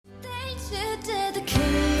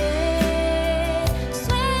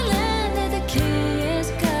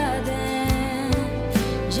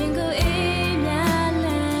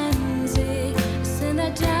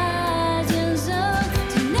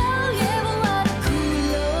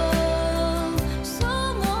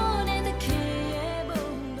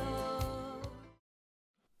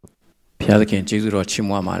ဘုရားသခင်ကျေးဇူးတော်ချီး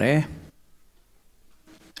မွမ်းပါတယ်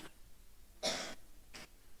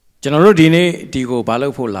ကျွန်တော်တို့ဒီနေ့ဒီကိုဘာလု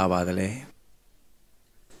ပ်ဖို့လာပါသလဲ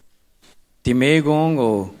ဒီမေကွန်း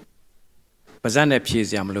ကိုပါဇက်နဲ့ဖြည့်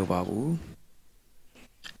စရာမလိုပါဘူး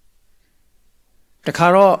တခါ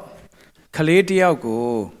တော့ကလေးတယောက်ကို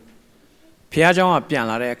ဘုရားကျောင်းကပြန်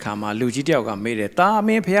လာတဲ့အခါမှာလူကြီးတယောက်ကမေးတယ်တာအမ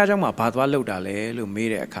င်းဘုရားကျောင်းမှာဘာသွားလုပ်တာလဲလို့မေး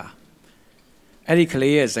တဲ့အခါအဲ့ဒီက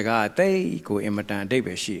လေးရဲ့စကားတိတ်ကိုအင်မတန်အဓိပ္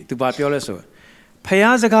ပာယ်ရှိသူဘာပြောလဲဆိုဖះ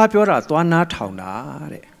စကားပြောတာသွားနားထောင်တာ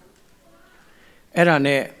တဲ့အဲ့ဒါ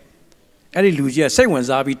နဲ့အဲ့ဒီလူကြီးကစိတ်ဝင်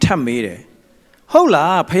စားပြီးထပ်မေးတယ်ဟုတ်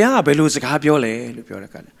လားဖះကဘယ်လိုစကားပြောလဲလို့ပြောတဲ့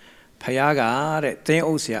အခါဖះကတဲ့သင်း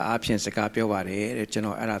အုပ်ဆရာအားဖြင့်စကားပြောပါတယ်တဲ့ကျွန်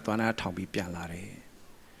တော်အဲ့ဒါသွားနားထောင်ပြီးပြန်လာတယ်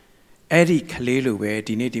အဲ့ဒီကလေးလိုပဲ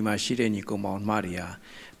ဒီနေ့ဒီမှာရှိတဲ့ညီကောင်မောင်နှမတွေဟာ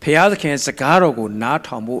ဖះသခင်စကားတော်ကိုနား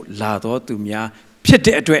ထောင်ဖို့လာတော်သူများဖြစ်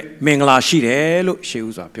တဲ့အတွက်မင်္ဂလာရှိတယ်လို့ရှေးဥ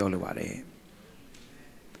စွာပြောလိုပါတယ်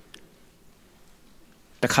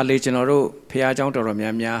တခါလေကျွန်တော်တို့ဖះเจ้าတော်တော်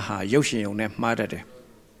များများဟာရုပ်ရှင်ုံနဲ့မှားတတ်တယ်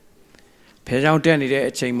ဖះเจ้าတက်နေတဲ့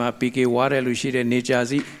အချိန်မှာ PK ဝါတဲ့လူရှိတယ်နေကြ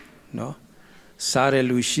စီနော်စားတဲ့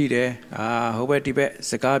လူရှိတယ်ဟိုဘက်ဒီဘက်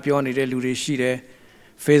စကားပြောနေတဲ့လူတွေရှိတယ်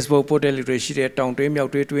Facebook ပို့တဲ့လူတွေရှိတယ်တောင်တွေးမြော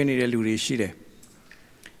က်တွေးတွေးနေတဲ့လူတွေရှိတယ်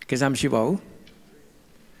ကိစ္စမရှိပါဘူး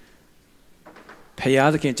ဖះ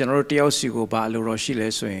သခင်ကျွန်တော်တို့တယောက်စီကိုဘာအလိုတော်ရှိလဲ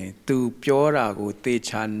ဆိုရင်သူပြောတာကိုသေ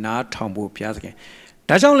ချာနားထောင်ဖို့ဖះသခင်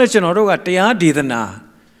ဒါကြောင့်လဲကျွန်တော်တို့ကတရားဒေသနာ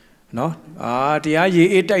နော်တရားရေ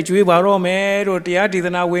အေးတိုက်ကျွေးပါတော့မယ်တို့တရားဒေသ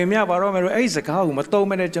နာဝေမျှပါတော့မယ်တို့အဲ့ဒီစကားကိုမသုံး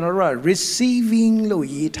မနဲ့ကျွန်တော်တို့က receiving လို့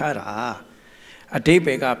ရေးထားတာအဓိပ္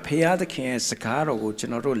ပာယ်ကဖះသခင်ရဲ့စကားတော်ကိုကျွ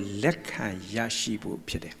န်တော်တို့လက်ခံရရှိဖို့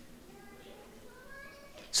ဖြစ်တယ်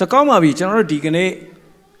စကောင်းပါပြီကျွန်တော်တို့ဒီကနေ့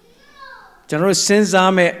ကျွန်တော်တို့စဉ်း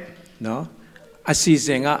စားမဲ့နော်အစီအစ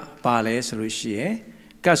ဉ်ကပါလဲဆိုလို့ရှိရင်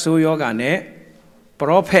ကတ်ဆိုးယောဂါနဲ့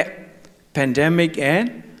prophet pandemic and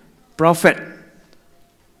prophet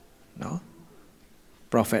နော်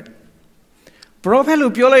prophet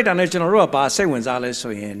လို့ပြောလိုက်တာနဲ့ကျွန်တော်တို့ကဘာစိတ်ဝင်စားလဲ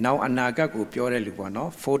ဆိုရင်နောက်အနာဂတ်ကိုပြောတဲ့လူပေါ့နော်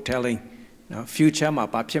foretelling နော် future မှာ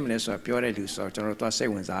ဘာဖြစ်မလဲဆိုတာပြောတဲ့လူဆိုတော့ကျွန်တော်တို့သွားစိ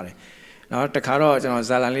တ်ဝင်စားတယ်နော်တခါတော့ကျွန်တော်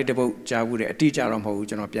ဇာလန်လေးတစ်ပုဒ်ကြားဘူးတယ်အတိအကျတော့မဟုတ်ဘူး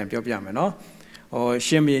ကျွန်တော်ပြန်ပြောပြမယ်နော်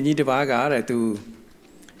ရှင်ဘုရင်ကြီးတစ်ပါးကတဲ့သူ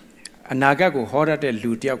အနာဂတ်ကိုဟောတတ်တဲ့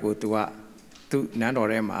လူတယောက်ကိုသူနန်းတော်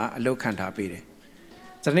ထဲမှာအလုတ်ခံထားပေးတယ်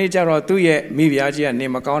။ဒီနေ့ကျတော့သူ့ရဲ့မိဖုရားကြီးကနေ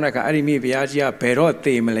မကောင်းတဲ့အခါအဲ့ဒီမိဖုရားကြီးကဘယ်တော့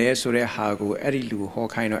သေမလဲဆိုတဲ့ဟာကိုအဲ့ဒီလူကိုဟော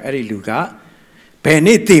ခိုင်းတော့အဲ့ဒီလူကဘယ်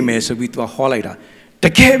နေ့သေမယ်ဆိုပြီးသူကဟောလိုက်တာတ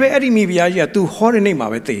ကယ်ပဲအဲ့ဒီမိဖုရားကြီးကသူဟောတဲ့နေ့မှာ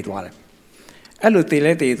ပဲသေသွားတယ်။အဲ့လိုသေ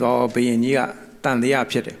လဲသေသွားဘုရင်ကြီးကတန်တရား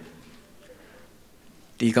ဖြစ်တယ်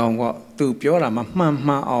။ဒီကောင်ကသူပြောတာမှ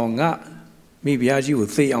မှန်အောင်ငါမိဖုရားကြီးကို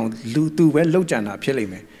သေအောင်လူသူပဲလှုပ်ကြံတာဖြစ်လိ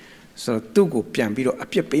မ့်မယ်။ဆိုတော့သူ့ကိုပြန်ပြီးတော့အ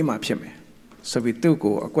ပြစ်ပေးမှဖြစ်မယ်ဆိုပြီးသူ့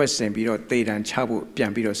ကိုအကွက်ဆင်ပြီးတော့တေတံချဖို့ပြ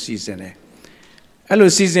န်ပြီးတော့စီစဉ်တယ်အဲ့လို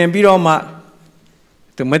စီစဉ်ပြီးတော့မှ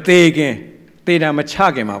သူမသေးခင်တေတံမချ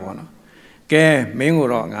ခင်မှာပေါ့နော်ကဲမင်းကို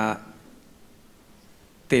တော့ငါ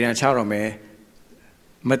တေတံချတော့မယ်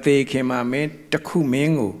မသေးခင်မှာမင်းတခုမ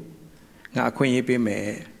င်းကိုငါအခွင့်အရေးပေးမယ်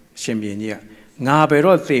ရှင်ဘုရင်ကြီးကငါဘယ်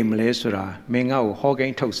တော့သေမလဲဆိုတာမင်းငါ့ကိုဟောကိ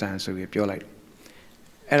န်းထုတ်ဆန်းဆိုပြီးပြောလိုက်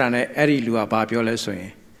အဲ့ဒါနဲ့အဲ့ဒီလူကဘာပြောလဲဆိုရ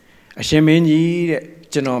င်အရှင်မင်းကြီးတဲ့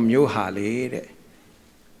ကျွန်တော်မျိုးဟာလေတဲ့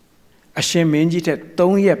အရှင်မင်းကြီးတဲ့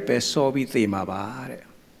3ရက်ပဲစောပြီးသေမှာပါတဲ့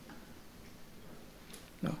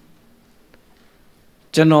နော်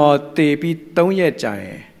ကျွန်တော်သေပြီး3ရက်ကြာရ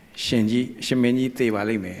င်အရှင်မင်းကြီးသေပါ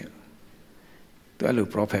လိမ့်မယ်သူအဲ့လို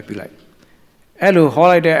prophet ပြလိုက်အဲ့လိုဟော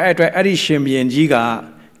လိုက်တဲ့အဲ့အတွက်အဲ့ဒီရှင်ဘုရင်ကြီးက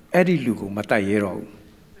အဲ့ဒီလူကိုမတတ်ရဲတော့ဘူး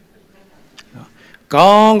နော်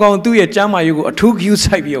ကောင်းသူ့ရဲ့ကျမ်းမာရေးကိုအထူးဂရု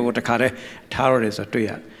စိုက်ပြီးတော့တခါတည်းထားတော့တယ်ဆိုတွေ့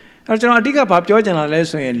ရတယ်အဲ့တော့ကျွန်တော်အဓိကဘာပြောချင်တာလဲ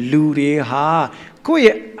ဆိုရင်လူတွေဟာကိုယ့်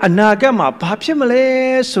ရဲ့အနာဂတ်မှာဘာဖြစ်မလဲ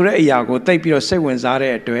ဆိုတဲ့အရာကိုသိပြီးတော့စိတ်ဝင်စား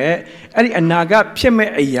တဲ့အတွက်အဲ့ဒီအနာဂတ်ဖြစ်မဲ့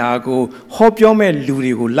အရာကိုဟောပြောမဲ့လူ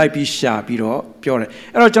တွေကိုလိုက်ပြီးရှာပြီးတော့ပြောတယ်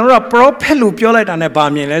အဲ့တော့ကျွန်တော်တို့က prophet လို့ပြောလိုက်တာနဲ့ဗာ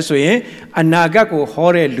မြင်လဲဆိုရင်အနာဂတ်ကိုဟော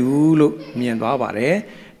တဲ့လူလို့မြင်သွားပါတယ်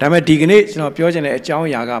ဒါပေမဲ့ဒီကနေ့ကျွန်တော်ပြောချင်တဲ့အကြောင်း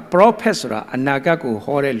အရာက prophet ဆိုတာအနာဂတ်ကို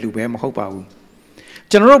ဟောတဲ့လူပဲမဟုတ်ပါဘူး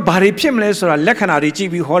ကျွန်တော်တို့ဘာတွေဖြစ်မလဲဆိုတာလက္ခဏာတွေကြည့်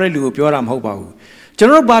ပြီးဟောတဲ့လူကိုပြောတာမဟုတ်ပါဘူးကျွ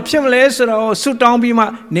န်တော်တို့ဘာဖြစ်မလဲဆိုတော့ဆူတောင်းပြီးမှ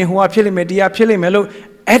နေဟိုဟာဖြစ်လိမ့်မယ်တရားဖြစ်လိမ့်မယ်လို့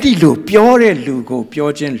အဲ့ဒီလိုပြောတဲ့လူကိုပြော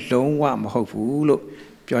ခြင်းလုံးဝမဟုတ်ဘူးလို့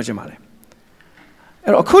ပြောချင်ပါတယ်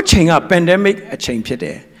အဲ့တော့အခုချိန်က pandemic အချိန်ဖြစ်တ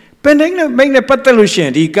ယ် Pending make the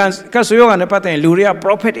patolution, the Casuyo and the pattern, Luria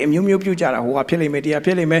prophet, and you pujara, who are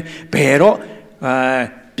Pilimeti, Pero,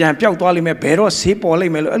 Piampiao Dolime, Pero, Sipoli,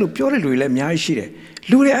 Pure Lule, Miashire.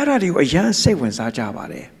 Luria Aradi, a young sequence,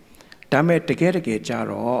 Ajabare. Dame te get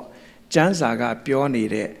Jaro, Janzaga,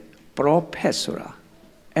 Pionide, Propessora,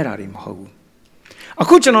 Erarim Ho. A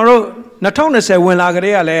Kuchanoro, Natona said when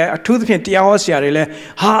Lagarea, a tooth pin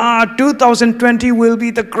Tiaosiare, 2020 will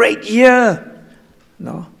be the great year.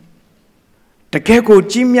 No. The Keko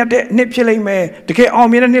Jimia Nipchile me, the K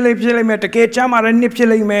Omina Nipchile me, the K Chamara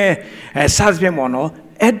Nipchile me, as Sasbemono,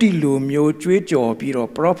 Edilumio, Twitcho, Piro,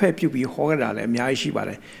 Prope Pubi Horale,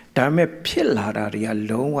 Miashibare, Dame Pilaria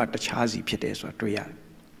alone at the Chazi Pites or Trial.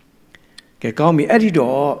 Ke call me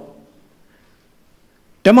Edido.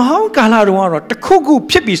 The Mahon Kalaruaro, the Kugu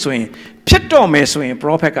Pipi swing, Pito me swing,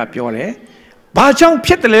 Propeca Piore, Bajong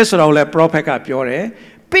Pieteles role, Propeca Piore,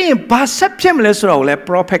 being Baseptium les role,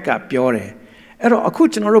 Propeca Piore. Ero a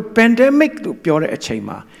cucino pandemic to Piore a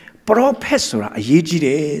chema. Professor, a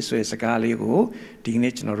yigide, so as a galigo,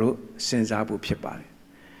 dignitino, senzabu pipare.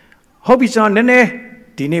 Hobbies on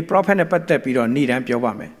Nene, Dine Propene Patepiro, need and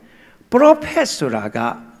Piovame.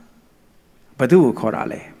 Professoraga Badu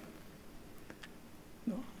Corale.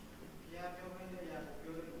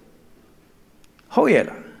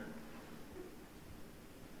 Hoyela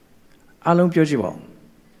Alum Piojibo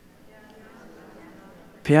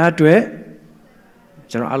Piatue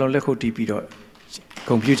General Alon Leco Tipido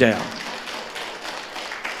Computer.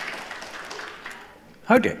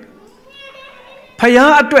 How did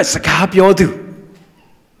Paya address a capio do?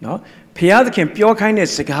 No, Pia can pure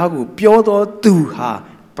kindness, Chicago, pure do ha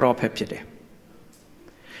propepide.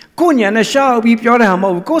 Kunyan shall be pure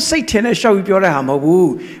hamo, go Satan shall be pure hamo,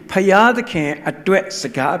 Paya can address a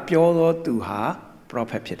capio do ha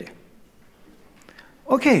propepide.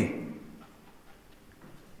 Okay.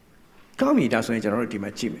 Come that's when general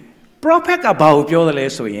Timachim. Propec about pure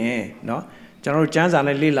leso, no? General Jans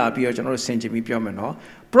and Lila Pio, General Saint Jimmy Piomeno.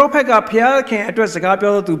 Propeca Pia can address the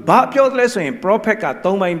Gapio to Bapio lesson, Propeca,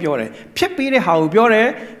 Toma in Piore, Pipide how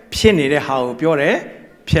Piore, Pienide how Piore,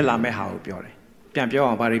 Pielame how Piore. Piampio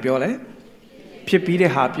and Baripiole, Pipide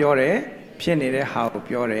how Piore, Pienide how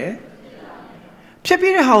Piore,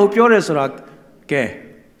 Pipide how Piore Sorak, Gay,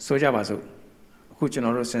 Sojabazo,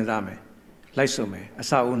 Huchinoro Senzame, Lysome, a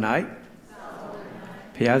Sao night,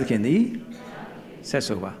 Piad Kendi,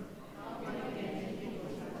 Sesova.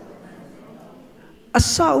 A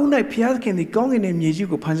sao night Piad Kendi gong in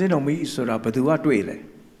Mijigo Panzeno me Sora Badua Dwele.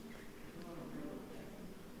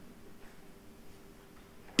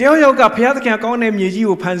 Yoga Piat can go name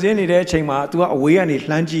you Panzeni de Chema to away and it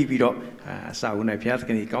langy bidop. Sauna Piat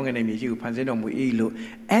can go name you Panzeno Muilu,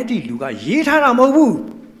 Eddie Luga Yitara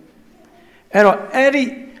Mobu. Ero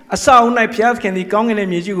Eddie, a sauna Piat can go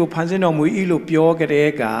name you Panzeno Muilu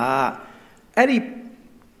Pioga. Eddie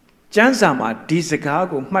Jansama,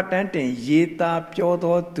 Disagago, Matante, Yeta,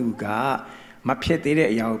 Piodo Duga,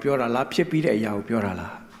 Mapiete Yao Piora, La Pipide Yao Piorala.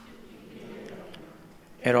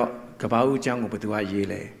 Ero. Kabau Jang Butua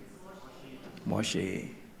Yele Moshi.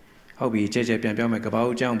 How be JJ Piampiam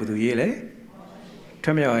Kabau Jang Butu Yele?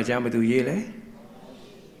 Tremia Jambutu Yele?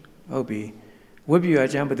 How be Wibia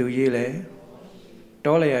Jambutu Yele?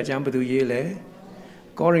 Dolea Jambutu Yele?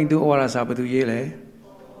 Goring do Ora Sabatu Yele?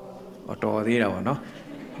 Or Dora, no?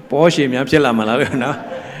 Poshi Miamchela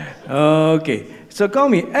Malana. Okay. So call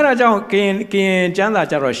me Erajang Kin Janda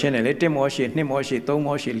Jaroshen, Timoshi, Nimoshi,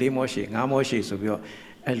 Tomoshi, Limoshi, Namoshi, Subio.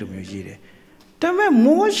 Elumujire. Tame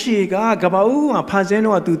Moshi ga Gabau and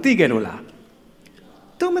Panzeno to Tigerola.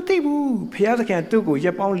 Tomatibu, Piazza can do go,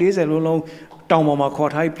 Yapon Liza Lolo, Tomoma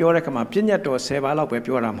caught high Piorecama, Pinato, Sevala,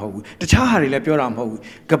 Pioram Ho, the Chahari Lepioram Ho,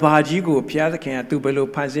 Gabajigo, Piazza can do below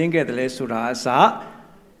Panzinga, the Lesura Sa,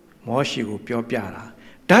 Moshi go Pio Piara.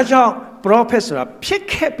 Daja, Professor,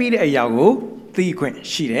 pick happy a yago, the queen,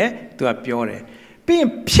 she there to a Piore.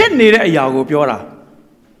 Being penny a yago Piora.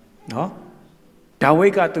 No?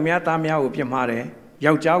 Daweka to Miatamia with Yamare,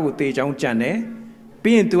 Yauja te Jong Jane,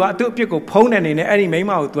 being to a two pico pony in any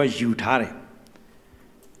mema to a Utare.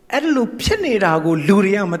 Edlu Penny Rago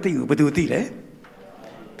Luria Matiu, but do dile.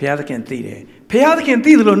 Piazza can dile. Piazza can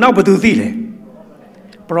dile, no, but do dile.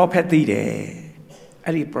 Propet dile.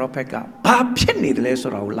 Eddie Propeca, Pa Penny the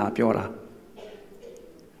lesser of La Piora.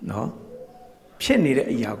 No? Penny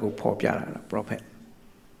the Iago Popiara, Propet.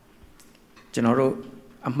 General.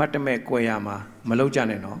 Amatame Koyama,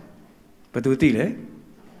 Malojane, but do tile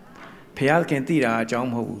Pial can tira,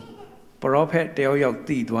 John Ho, Prophet Teoyok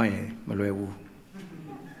tea dwayne, Malewu.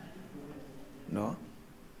 No?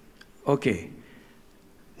 Okay.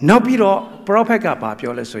 No Piro, Propeca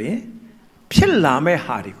Papiola soye, ဖြစ်လာမဲ့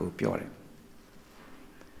ဟာတွေကိုပြောတယ်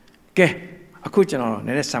ကဲအခုကျွန်တော်န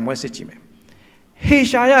ည်းနည်းဆံပွဲစစ်ကြည့်မယ်ဟေ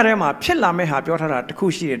ရှာယထဲမှာဖြစ်လာမဲ့ဟာပြောထားတာတခု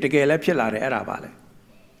ရှိတယ်တကယ်လည်းဖြစ်လာတယ်အဲ့ဒါပါလေ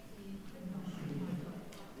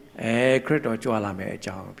ခရစ်တော်ကြွလာမယ်အ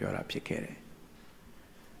ကြောင်းပြောတာဖြစ်ခဲ့တယ်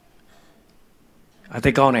အ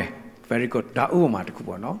သိကောင်းတယ် very good ဒါဥပမာတစ်ခု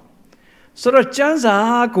ပေါ့နော်ဆိုတော့ကျမ်းစာ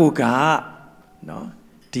ကိုကနော်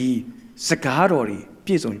ဒီစကားတော်တွေ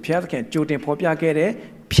ပြည့်စုံဘုရားသခင်ကြိုတင်ဖော်ပြခဲ့တယ်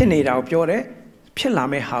ဖြစ်နေတာကိုပြောတယ်ဖြစ်လာ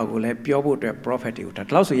မယ့်ဟာကိုလည်းပြောဖို့အတွက် prophet တွေကိုဒါ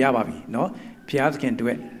တော့ဆိုရပါပြီနော်ဘုရားသခင်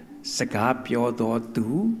တို့စကားပြောတော်သူ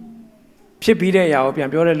ဖြစ်ပြီးတဲ့အရာကိုပြန်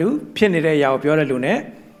ပြောတဲ့လူဖြစ်နေတဲ့အရာကိုပြောတဲ့လူနဲ့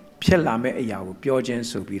ဖြစ်လာမယ့်အရာကိုပြောခြင်း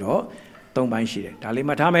ဆိုပြီးတော့၃ပိုင်းရှိတယ်ဒါလေး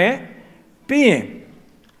မှတ်ထားမယ်ပြီးရင်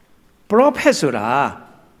prophet ဆိုတာ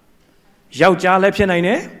ယောက်ျားလည်းဖြစ်နိုင်တ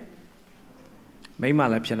ယ်မိန်းမ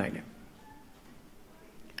လည်းဖြစ်နိုင်တယ်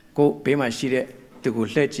ကိုဘေးမှာရှိတဲ့သူကို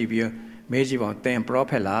လှည့်ကြည့်ပြီးမေးကြည့်ပါဦးသင်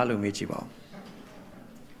prophet လားလို့မေးကြည့်ပါဦး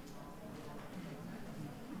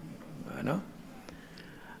နော်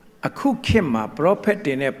အခုခေတ်မှာ prophet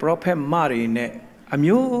တွေနဲ့ prophet မတွေနဲ့အ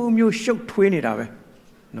မျိုးမျိုးရှုပ်ထွေးနေတာပဲ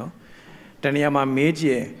နော်တနေရာမှာမေးကြ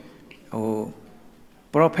ည့်ဟို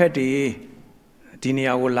prophet တွေဒီနေ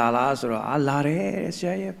ရာကိုလာလားဆိုတော့လာတယ်ဆ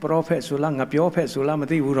ရာရဲ့ prophet ဆိုလားငါပြောဖက်ဆိုလားမ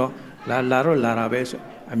သိဘူးတော့လာတော့လာတာပဲဆို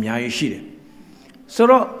အများကြီးရှိတယ်ဆို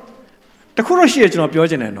တော့တခုတော့ရှိရကျွန်တော်ပြော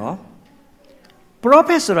ချင်တယ်နော်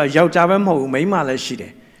prophet ဆိုတာယောက်ျားပဲမဟုတ်ဘူးမိန်းမလည်းရှိတ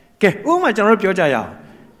ယ်ကဲဥပမာကျွန်တော်တို့ပြောကြရအောင်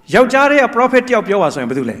ယောက်ျားတွေက prophet တယောက်ပြောပါဆိုရင်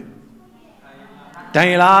ဘာလုပ်လဲဒို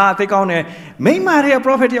င်လားသိကောင်းတယ်မိန်းမတွေက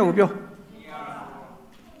prophet တယောက်ကိုပြော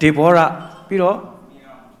ဒေဘောရပြီးတော့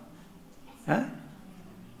ဟမ်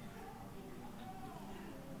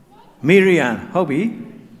မီရီယန်ဟုတ်ပြီ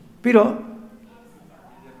ပြီးတော့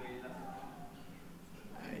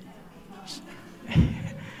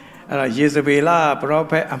အဲ့တော့ယေဇဗေလပရော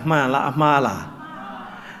ဖက်အမှန်လားအမှားလား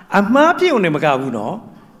အမှားပြည့်ုံနေမကဘူးနော်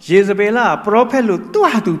ယေဇဗေလပရောဖက်လို့သူ့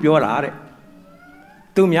ဟာသူပြောတာတဲ့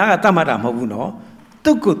သူများကတတ်မှတ်တာမဟုတ်ဘူးနော်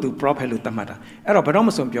သူ့ကိုသူပရောဖက်လို့တတ်မှတ်တာအဲ့တော့ဘယ်တော့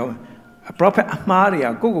မှစွန်ပြောပရောဖက်အမှားတွေ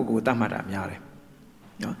ကကိုတတ်မှတ်တာများတယ်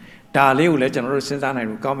နော်ဒါလေးကိုလည်းကျွန်တော်တို့စဉ်းစားနိုင်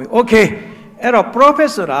လို့ကောင်းပြီโอเคအဲ့တော့ prophet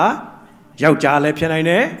ဆိုတာယောက်ျားလည်းဖြစ်နိုင်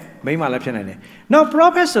တယ်မိန်းမလည်းဖြစ်နိုင်တယ်နောက်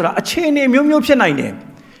prophet ဆိုတာအခြေအနေမျိုးမျိုးဖြစ်နိုင်တယ်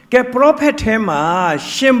ကဲ prophet ထဲမှာ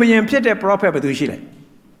ရှင်ဘုရင်ဖြစ်တဲ့ prophet ဘယ်သူရှိလဲ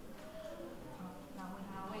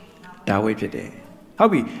ဒါဝိဒ်ဖြစ်တယ်ဟု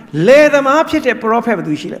တ်ပြီလေသမားဖြစ်တဲ့ prophet ဘယ်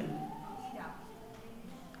သူရှိလဲ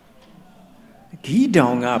ဂီဒေါ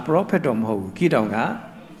င်က prophet တော့မဟုတ်ဘူးဂီဒေါင်က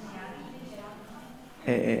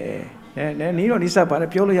နီးတော့နီးစပ်ပါတယ်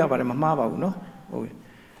ပြောလို့ရပါတယ်မမှားပါဘူးနော်ဟုတ်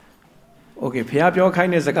โอเคဖះပြောခို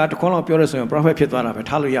င်းတဲ့စကားတစ်ခွန်းလောက်ပြောရဆိုရင် prophet ဖြစ်သွားတာပဲ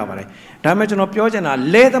ထားလို့ရပါတယ်ဒါပေမဲ့ကျွန်တော်ပြောချင်တာ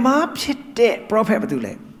လေသမားဖြစ်တဲ့ prophet ဘာတူ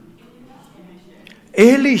လဲ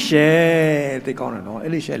အေလိရှေသိကောင်းတယ်နော်အေ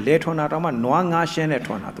လိရှေလေထွန်တာတော့မှနွားငါးရှင်းနဲ့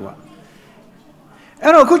ထွန်တာသူက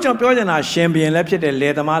အဲ့တော့အခုကျွန်တော်ပြောချင်တာရှင်ဘုရင်လည်းဖြစ်တယ်လေ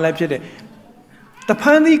သမားလည်းဖြစ်တယ်တဖ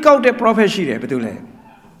န်သီးကောက်တဲ့ prophet ရှိတယ်ဘာတူလဲ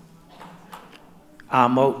အာ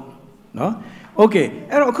မုတ်နော်โอเค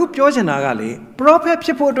အဲ့တော့အခုပြောချင်တာကလေ prophet ဖြ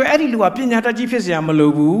စ်ဖို့အတွက်အဲ့ဒီလူကပညာတတ်ကြီးဖြစ်เสียမ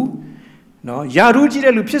လိုဘူးနော်ယာရုကြီး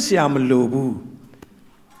တဲ့လူဖြစ်เสียမလိုဘူး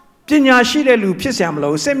ပညာရှိတဲ့လူဖြစ်เสียမ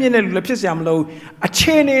လိုစိတ်မြင့်တဲ့လူလည်းဖြစ်เสียမလိုအ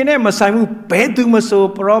ခြေအနေနဲ့မဆိုင်ဘူးဘယ်သူမဆို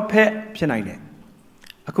prophet ဖြစ်နိုင်တယ်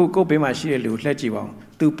အခုကိုယ်ဘေးမှာရှိတဲ့လူလှည့်ကြည့်ပါဦး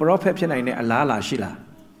သူ prophet ဖြစ်နိုင်တဲ့အလားအလာရှိလား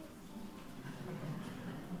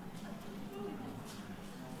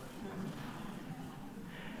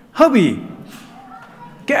ဟုတ်ပြီ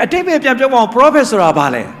ကဲအတိတ်ပဲပြန်ပြောပါအောင် prophet ဆိုတာဘာ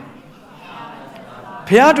လဲ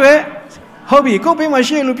ဖះတွေဟုတ်ပြီကိုယ်ဘေးမှာ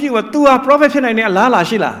ရှိလို့ပြီက तू ဟာ prophet ဖြစ်နိုင်တဲ့အလားအလာ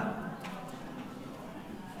ရှိလား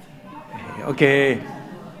โอเค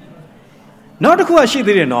နောက်တစ်ခုရှိ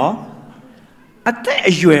သေးတယ်နော်အသက်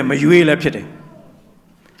အရွယ်မရွေးလည်းဖြစ်တယ်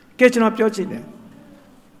ကဲကျွန်တော်ပြောကြည့်တယ်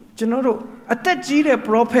ကျွန်တော်တို့အသက်ကြီးတဲ့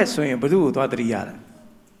prophet ဆိုရင်ဘယ်သူကိုသွားသတိရလဲ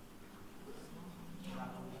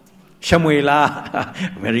ရှမွေလာ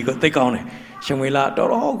အမေရိကသိကောင်းတယ်ရှမွေလာတော်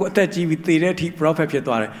တော်ကိုအသက်ကြီးပြီးသေတဲ့အထိ prophet ဖြစ်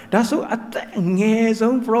သွားတယ်ဒါဆိုအသက်ငယ်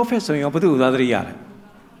ဆုံး prophet ဆိုရင်ဘယ်သူကိုသွားသတိရလဲ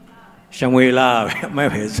ရှမွေလာပဲအမဲ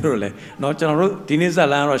ပဲဆိုတော့လေเนาะကျွန်တော်တို့ဒီနေ့ဇက်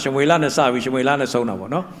လန်းကတော့ရှမွေလာနဲ့စပြီးရှမွေလာနဲ့ဆုံးတာပေါ့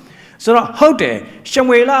เนาะဆိုတော့ဟုတ်တယ်ရှ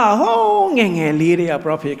မွေလာဟောငယ်ငယ်လေးတွေက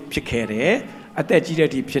prophet ဖြစ်ခဲ့တယ်အသက်ကြီးတဲ့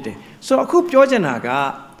အထိဖြစ်တယ်ဆိုတော့အခုပြောချင်တာက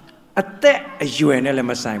အသက်အရွယ်နဲ့လည်း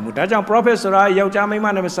မဆိုင်ဘူးဒါကြောင့် prophet ဆိုတာယောက်ျားမိန်းမ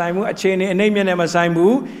နဲ့မဆိုင်ဘူးအခြေအနေအနှိမ့်မြင့်နဲ့မဆိုင်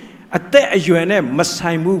ဘူးအသက်အရွယ်နဲ့မ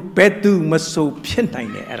ဆိုင်ဘူးဘယ်သူမဆိုဖြစ်နိုင်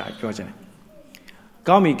တယ်အဲ့ဒါပြောချင်တယ်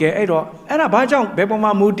ကောင်းပြီကဲအဲ့တော့အဲ့ဒါဘာကြောင့်ဘယ်ပေါ်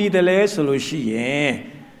မှာမူတည်တယ်လဲဆိုလို့ရှိရင်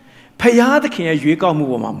ဖယားသခင်ရဲ့ရွေးကောက်မှု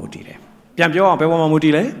ပေါ်မှာမူတည်တယ်ပြန်ပြောအောင်ဘယ်ပေါ်မှာမူတ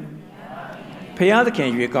ည်လဲဖယားသခင်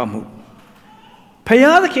ရွေးကောက်မှုဖ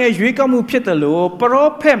ယားသခင်ရွေးကောက်မှုဖြစ်တယ်လို့ပရော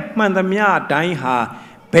ဖက်မှန်သမျှတိုင်းဟာ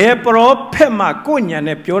Be prophet ma konya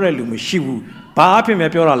ne pure lumushivu. Ba pime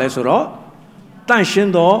pure lesoro. Tan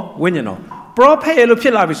shindo winyano. Prophet elu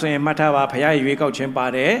pila bisoye matava paya yuekau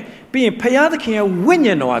chempare. Being payad king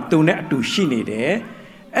winyano at dune to shini de.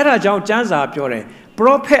 Era jao janza pure.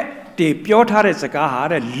 Prophet de piotare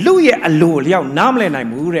sagahare. Luye alu liao namle na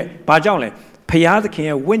mure. Bajonle. Payad king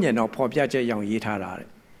winyano popia young yitara.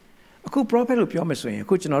 A cool prophet of Yomasoy,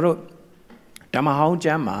 Kuchinoro Damahon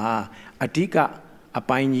Jama, Atika, a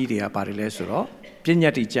pine yedia parilesoro,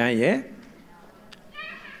 Pinyati Janye,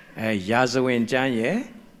 Yazawin Janye,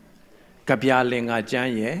 Kapialinga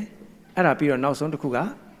Janye, Arapiro Nauson to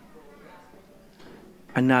Kuga,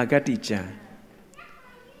 Anagati Jan.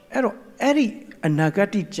 Eri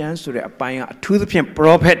Anagati Jan so that a pine to the pin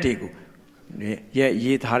prophetic,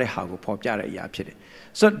 ye Hare Hago Popjara Yapid.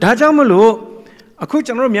 So Dajamalu. Aku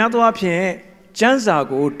channel miado apye janza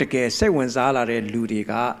go teke sewen zala re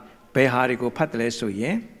ludiga behari go patle so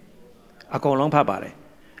ye akolong pha pare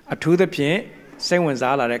athu the phin sewen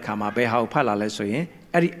zala re kha ma behau phat la le so yin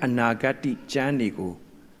eri anagati jan ni go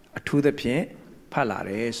athu the phin phat la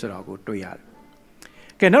re so da go twai yare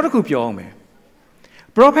ke naw takku pyaw aw me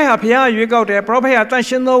prophet ha phaya yue kauk de prophet ha tan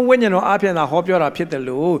shin tho win nyan tho a phyan da ho pyaw da phit de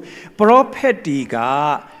lo prophet ti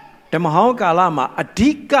ka Damahon Kalama, a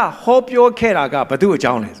dika hope your keraga, but do a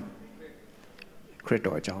journalist.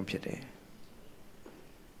 Crito a jump pity.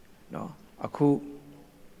 No, a cool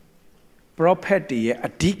prophet, a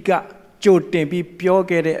dika, Joe Tempi, pure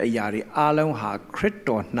get a yari, alone ha,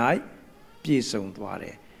 crito night, peace on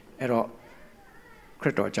dware, ero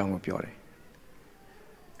crito jump pure.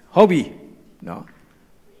 Hobby, no.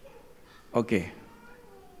 Okay,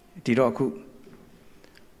 did all cool.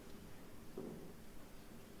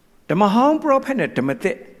 The Mahon prophet at the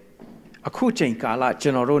Mate, a coaching kala,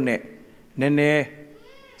 generone, nene,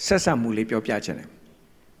 sesamuli piachane.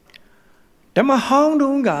 The Mahon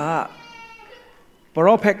dunga,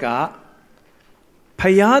 propeka,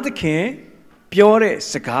 payad king, pure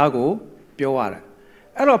Chicago, pure.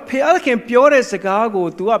 Ero payad king pure Chicago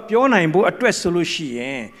to a pure nine book address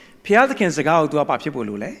solution, payad king Chicago to a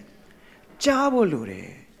papulule,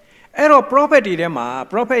 jabolure. Ero property dema,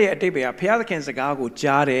 property at Debia, Piatkin Chicago,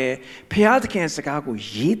 Jare, Piatkin Chicago,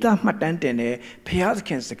 Yita Matantene,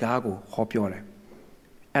 Piatkin Chicago, Hopiore.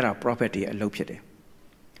 Era property at Lopide.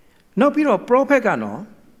 No piro propagano,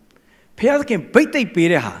 Piatkin Bate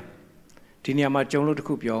Pireha. Tiniama Jono to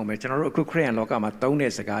Cupio, General Kukre and Locama, Tone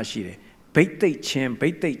Sagashi, Bate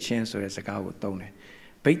Chen, so as a Chicago Tone,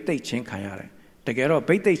 Bate Chen Kayare. Together,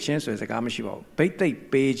 Bate Chen, so as a Gamashivo, Bate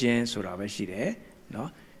Beijing, so Ravashide, no?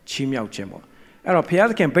 Chimyao Chemo. Ero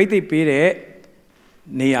Piat can bait the pire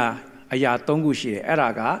near Aya Tongushi,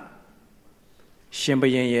 Eraga,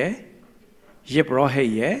 Shembaye,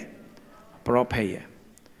 Yebrohe, Propay.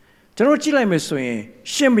 General Chile Messoy,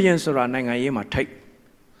 Shembayan Sora Nangayama take.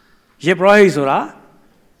 Yebrohe Sora,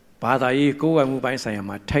 Badai go and move by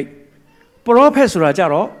Sayama take. Propesura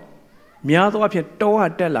Jaro, Miado up your door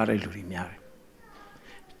della Lurimia.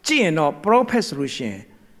 Gino Propesrution.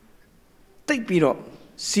 Take beat up.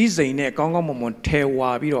 Season ne Congo Momon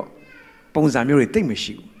Tewa Biro Ponzamuri think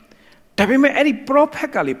machine. Tabime any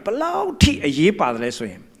propecally plow tea a ye padre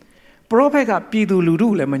swim. Propeca pidu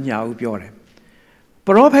ludu lemanya piore.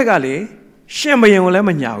 Propecally Shemayan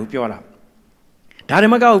lemanya piora.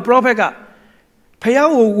 Tadamaga propeca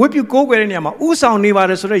Payao whip you go where in Yama Usa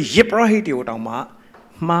Niva so yiprohiti utama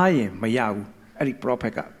Mayan Mayau Eri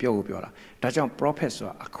propeca pio piora. Dajan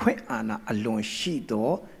professor a quaint anna alone she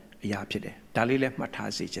door yapide. Dalile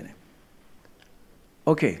matasi chene.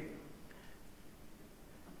 Okay.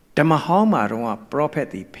 The Mahoma Roma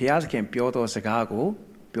prophet the Piaskin Pioto Chicago,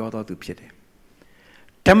 Pioto to Pite.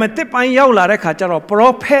 Tamatip and Yola Cacharo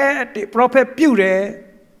prophet beauty.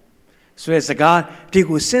 So as a god,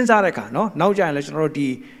 Tigu Senzareca, no? Now general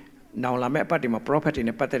di now la me patima prophet in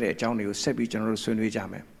a patere Johnny Sebi General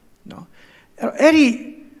Sunwijame. No.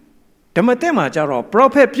 Eddie Tamatema Jaro,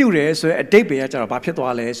 prophet beauty, so a day be a jar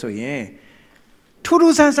of so yeah.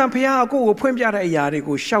 Tudu Sansan Pia go, Pumpia Yari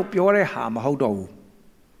go, shout pure ham, hold on.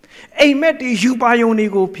 A met the Jubayoni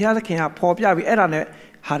go, Piacan, Popia, Erane,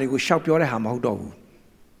 Harry go, shout pure ham, hold on.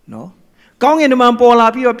 No? Gong in the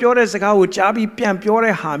Mampola, pure Saka, Jabi, Pian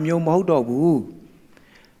pure ham, yo modo.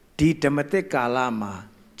 Di Dematica Lama,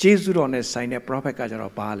 Jesu on a sign a proper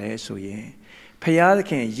Gajar Bale, so ye.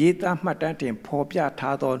 Piacan, Yita, Matantin, Popia,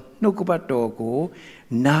 Tato, Nukubadogo,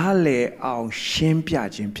 Nale, our Shimpia,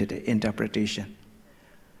 Jimpite interpretation.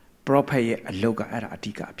 Propay a loga at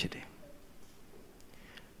Atika Pite.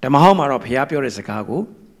 The Mahoma of Piapio is Chicago,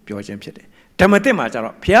 Pure Jimpite. Tamatema,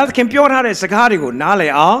 Piat can pure had a Sacarigo,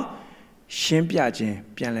 Nale, ရှင်းပြခြင်း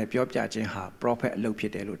ပြန်လည်ပြောပြခြင်းဟာ prophet အလုပ်ဖြ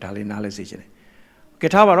စ်တယ်လို့ဒါလေးနားလည်စေချင်တယ်။ကဲ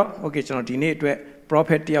ထားပါတော့ okay ကျွန်တော်ဒီနေ့အတွက်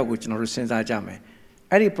prophet တယောက်ကိုကျွန်တော်တို့စဉ်းစားကြမယ်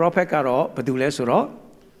။အဲ့ဒီ prophet ကတော့ဘယ်သူလဲဆိုတော့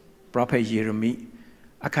prophet ယေရမိ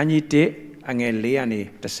အခန်းကြီး1အငယ်4ကနေ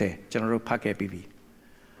10ကျွန်တော်တို့ဖတ်ခဲ့ပြီးပြီ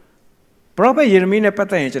prophet ယေရမိနဲ့ပတ်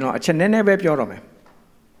သက်ရင်ကျွန်တော်အချက်နည်းနည်းပဲပြောတော့မယ်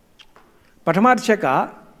။ပထမတစ်ချက်က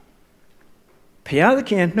ဘုရားသ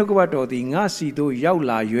ခင်နှုတ်ကပတ်တော်သည်ငါစီသို့ရောက်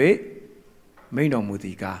လာ၍မိန့်တော်မူသ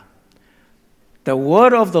ည်ကား The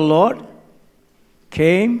word of the Lord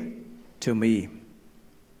came to me.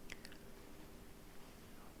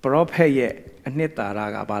 Prophet ရဲ့အနှစ်သာရ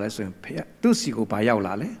ကဘာလဲဆိုရင်သူ့စီကိုဘာရောက်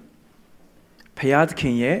လာလဲဘုရားသခ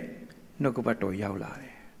င်ရဲ့နှုတ်ကပတ်တော်ရောက်လာတ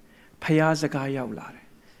ယ်ဘုရားစကားရောက်လာတယ်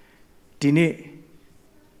ဒီနေ့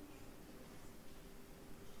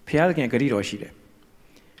ဘုရားသခင်ဂရုတော်ရှိတယ်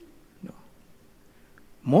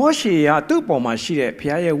မောရှေကသူ့ပေါ်မှာရှိတဲ့ဘု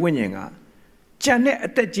ရားရဲ့ဝိညာဉ်ကကျန်တဲ့အ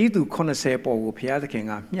သက်ကြီးသူ80ပေါ်ကိုဘုရားသခင်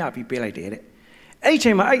ကမျှပြီးပေးလိုက်တယ်တဲ့အဲ့ဒီအ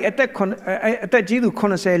ချိန်မှာအဲ့အသက်ကြီးသူ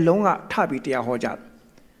80လုံးကထပြီးတရားဟောကြတယ်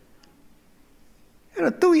အဲ့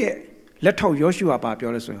တော့သူ့ရဲ့လက်ထောက်ယောရှုကပါ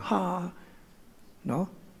ပြောလဲဆိုရင်ဟာနော်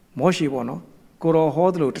မောရှေပေါ့နော်ကိုတော်ဟော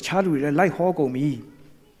သလိုတခြားလူတွေလည်းလိုက်ဟောကုန်ပြီ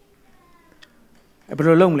ဘယ်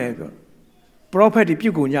လိုလုပ်မလဲပြော prophet တွေပြု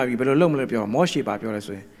တ်ကုန်ကြပြီဘယ်လိုလုပ်မလဲပြောမောရှေပါပြောလဲ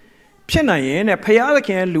ဆိုရင်ဖြစ်နိုင်ရင်တဲ့ဘုရားသခ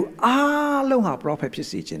င်လူအားလုံးဟာ prophet ဖြစ်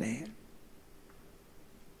စေခြင်းနဲ့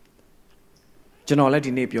ကျွန်တော်လည်း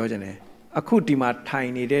ဒီနေ့ပြောခြင်းနဲ့အခုဒီမှာထို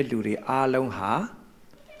င်နေတဲ့လူတွေအားလုံးဟာ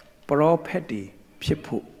prophet တွေဖြစ်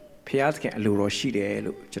ဖို့ဘုရားသခင်အလိုတော်ရှိတယ်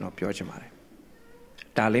လို့ကျွန်တော်ပြောချင်ပါတယ်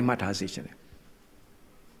ဒါလေးမှတ်ထားစေချင်တယ်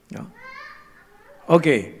နော်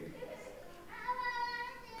okay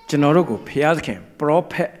ကျွန်တော်တို့ကိုဘုရားသခင်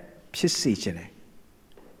prophet ဖြစ်စေခြင်းတယ်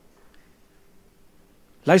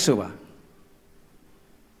လိုက်ဆိုပါ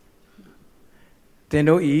သင်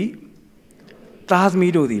တို့ဤသားသ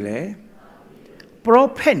မီးတို့သည်လည်း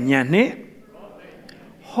prophet ညံနဲ့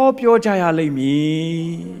ဟောပြောကြရလိမ့်မ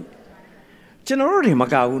ည်ကျွန်တော်တို့တွေမ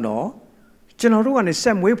ကဘူးနော်ကျွန်တော်တို့ကနေဆ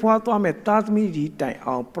က်မွေးဖွားသွားမဲ့သားသမီးဒီတိုင်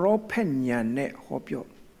အောင် prophet ညံနဲ့ဟောပြော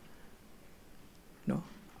နော်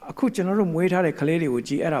အခုကျွန်တော်တို့မွေးထားတဲ့ကလေးတွေကို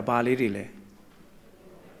ကြည်အဲ့ဒါဘာလေးတွေလဲ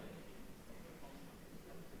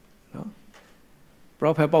နော်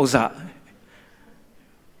prophet ပေါ့စား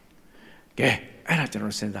ကဲအဲ့ဒါကျွန်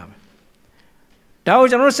တော်စဉ်းစားမယ်ဒါကို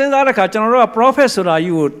ကျွန်တော်စဉ်းစားတဲ့အခါကျွန်တော်တို့က prophet ဆိုတာ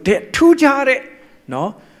ကြီးကိုထူးခြားတဲ့နော်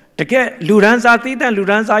တကယ်လူဒန်းစားသီးသန့်လူ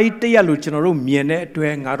ဒန်းစားကြီးတရက်လို့ကျွန်တော်တို့မြင်တဲ့အတွ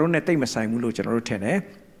က်ငါတို့နဲ့တိတ်မဆိုင်ဘူးလို့ကျွန်တော်တို့ထင်တယ်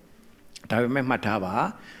ဒါပေမဲ့မှတ်ထားပါ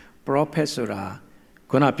prophet ဆိုတာ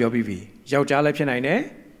ခုနပြောပြီးပြီယောက်ျားလည်းဖြစ်နိုင်တယ်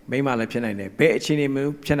မိန်းမလည်းဖြစ်နိုင်တယ်ဘယ်အခြေအနေ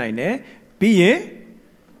မျိုးဖြစ်နိုင်တယ်ပြီးရင်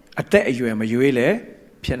အသက်အရွယ်မရွေးလည်း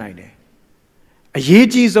ဖြစ်နိုင်တယ်အရေး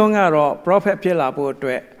ကြီးဆုံးကတော့ prophet ဖြစ်လာဖို့အတွ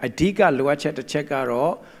က်အဓိကလိုအပ်ချက်တစ်ချက်က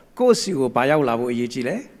တော့ကိုယ့်စီကိုဘာရောက်လာဖို့အရေးကြီး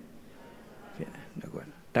လဲဒါ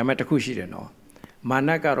ပေမဲ့တစ်ခုရှိတယ်နော်မာန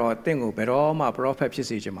ကတော့တင့်ကိုဘယ်တော့မှ prophet ဖြစ်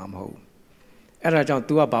စေချင်မှာမဟုတ်ဘူးအဲ့ဒါကြောင့်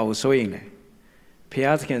तू ကဘာကိုစိုးရင်လဲဘု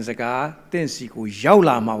ရားသခင်စကားတင့်စီကိုရောက်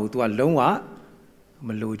လာမှာကို तू ကလုံးဝမ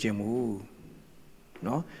လိုချင်ဘူး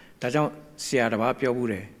နော်ဒါကြောင့်ဆရာတစ်ပါးပြောဘူး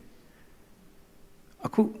တယ်အ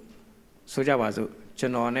ခုဆိုကြပါစို့ကျွ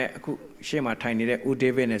န်တော်နဲ့အခုရှေ့မှာထိုင်နေတဲ့ဦး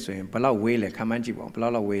ဒေးဗစ်နဲ့ဆိုရင်ဘယ်လောက်ဝေးလဲခံမှန်းကြည့်ပါဦးဘယ်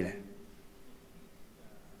လောက်ဝေးလဲ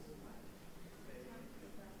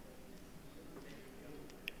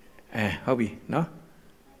ဟုတ်ပြီနော်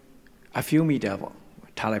a few meter ပေါ့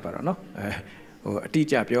ထားလိုက်ပါတော့နော်ဟိုအတိအ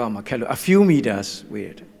ကျပြောရမှာခက်လို့ a few meters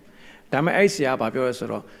wait ဒါပေမဲ့အဲ့ဆရာဘာပြောလဲဆို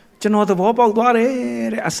တော့ကျွန်တော်သဘောပေါက်သွားတယ်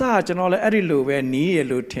တဲ့အစကျွန်တော်လည်းအဲ့ဒီလိုပဲနီးရ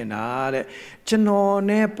လို့ထင်တာတဲ့ကျွန်တော်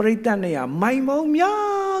နဲ့ပြိတ္တနဲ့ကမိုင်ပေါင်း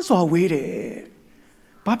များစွာဝေးတယ်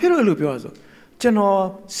ဘာဖြစ်လို့အဲ့လိုပြောရဆိုကျွန်တော်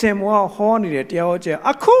စင်မောဟောနေတဲ့တရားဟောချက်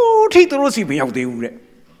အခုထိသူတို့စီမရောက်သေးဘူးတဲ့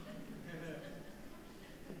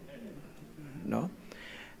နော်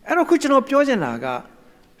အဲ့တော့ခုကျွန်တော်ပြောချင်တာက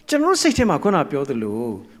ကျွန်တော်စိတ်ထဲမှာခုနပြောသလို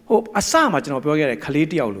ဟိုအစမှာကျွန်တော်ပြောခဲ့တဲ့ခလေး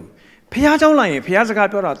တယောက်လို့ဖះเจ้าလိုက်ရင်ဖះစကား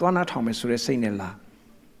ပြောတာသွားနာထောင်မယ်ဆိုတဲ့စိတ်နဲ့လား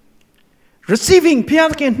receiving ဖះ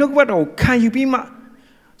ကနှုတ်ကပတ်တော်ခံယူပြီးမှ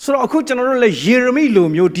ဆိုတော့အခုကျွန်တော်တို့လည်းယေရမိလို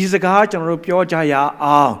မျိုးဒီစကားကျွန်တော်တို့ပြောကြရ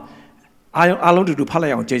အောင်အားလုံးတူဖတ်လို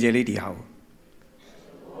က်အောင်ကြဲကြဲလေးဒီဟာကို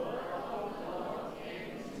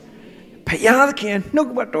ဖះကနှုတ်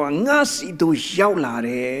ကပတ်တော်ငါစီတို့ရောက်လာတ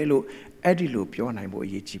ယ်လို့အဲ့ဒီလိုပြောနိုင်ဖို့အ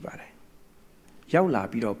ရေးကြီးပါတယ်ရောက်လာ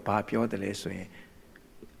ပြီးတော့ဘာပြောတယ်လဲဆိုရင်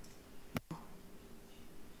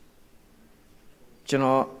ကျွန်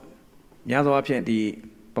တော်များသောအားဖြင့်ဒီ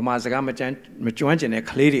ဗမာစကားမကျွမ်းကျင်တဲ့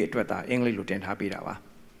ကလေးတွေအတွက်ဒါအင်္ဂလိပ်လိုတင်ထားပေးတာပါ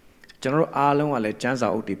ကျွန်တော်တို့အားလုံးကလည်းကျမ်းစာ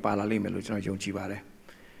အုပ်တွေပါလာလိမ့်မယ်လို့ကျွန်တော်ယုံကြည်ပါတယ်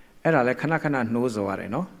အဲ့ဒါလည်းခဏခဏနှိုးဆော်ရတယ်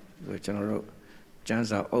နော်ဆိုကျွန်တော်တို့ကျမ်း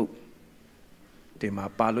စာအုပ်ဒီမှာ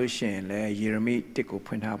ပါလို့ရှိရင်လည်းယေရမိ1ကို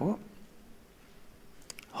ဖွင့်ထားပေါ့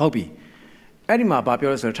ဟုတ်ပြီ အဲ့ဒီမှာဘာ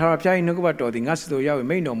ပြောလဲဆိုတော့ထာဝရဘုရား၏နှုတ်ကပတ်တော်သည်ငါ့စီသို့ရောက်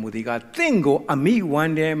မိန့်တော်မူသည်ကသင်ကိုအမိဝ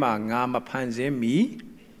မ်းထဲမှာငါမဖန်ဆင်းမီ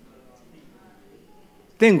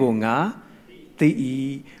သင်ကိုငါသိ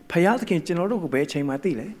၏ဘုရားသခင်ကျွန်တော်တို့ကိုဘယ်အချိန်မှ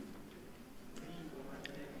သိလဲ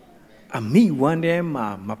အမိဝမ်းထဲမှာ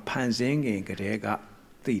မဖန်ဆင်းခင်ကတည်းက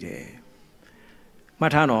သိတယ်မှ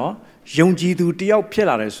တ်ထားနော်ယုံကြည်သူတယောက်ဖြစ်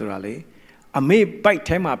လာတယ်ဆိုတာလေအမေပိုက်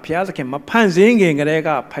ထဲမှာဘုရားသခင်မဖန်ဆင်းခင်ကတည်းက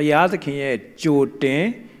ဘုရားသခင်ရဲ့ကြိုတင်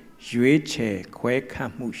ရွေးချယ်ခွဲခ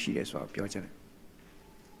န့်မှုရှိတယ်ဆိုတာပြောချင်တယ်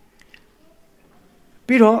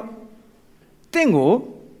ပြီးတော့တင့်ကို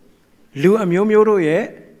လူအမျိုးမျိုးတို့ရဲ့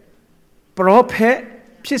ပရောဖက်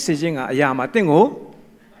ဖြစ်စေခြင်းကအရာမှာတင့်ကို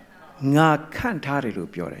ငါခန့်ထားတယ်လို့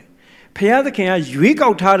ပြောတယ်ဘုရားသခင်ကရွေးကော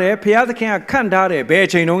က်ထားတယ်ဘုရားသခင်ကခန့်ထားတယ်ဘယ်အ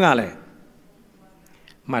ချိန်တုန်းကလဲ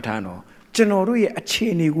မှတ်ထားနော်ကျွန်တော်တို့ရဲ့အခြေ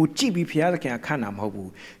အနေကိုကြည့်ပြီးဘုရားသခင်ကခန့်တာမဟုတ်ဘူး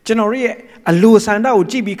ကျွန်တော်တို့ရဲ့အလိုဆန္ဒကို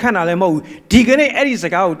ကြည့်ပြီးခန့်တာလည်းမဟုတ်ဘူးဒီကနေ့အဲ့ဒီစ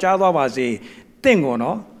ကားကိုကြားသွားပါစေတင့်ကို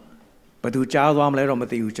နော်ဘယ်သူကြားသွားမလဲတော့မ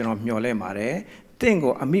သိဘူးကျွန်တော်မျှော်လင့်ပါတယ်တင့်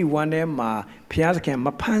ကိုအမိဝမ်းထဲမှာဘုရားသခင်မ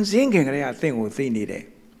ဖန်ဆင်းခင်ကတည်းကတင့်ကိုသိနေတယ်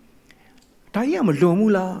ဒါကြီးကမလွန်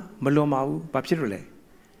ဘူးလားမလွန်ပါဘူးဘာဖြစ်လို့လဲ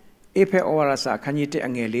အေဖဲဩဝါဒစာခန်းကြီး1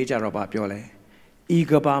အငယ်4ကြတော့ဗာပြောလဲဤ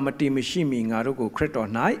ကဘာမတည်မရှိမီငါတို့ကိုခရစ်တော်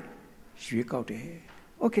၌ရွေးကောက်တယ်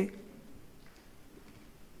โอเค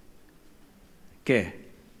ကဲ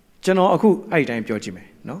ကျွန်တော်အခုအဲ့ဒီတိုင်းပြောကြည့်မယ်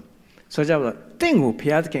နော်ဆိုကြပါတော့တင့်ကိုဘု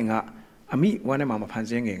ရားသခင်ကအမိဝမ်းထဲမှာမဖန်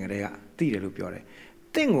ဆင်းခင်ကတည်းကသိတယ်လို့ပြောတယ်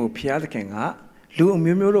တင့်ကိုဘုရားသခင်ကလူအ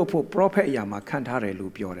မျိုးမျိုးတို့ဖို့ prophet အရာမှာခန့်ထားတယ်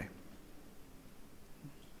လို့ပြောတယ်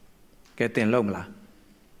ကဲတင်လုံးမလား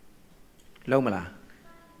လုံးမလား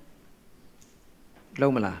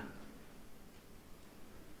လုံးမလား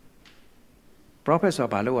prophet ဆို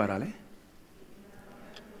တာဘာလုပ်ရတာလဲ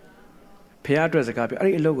ဖះအတွက်စကားပြောအဲ့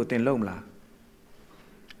ဒီအလုပ်ကိုသင်လုပ်မလား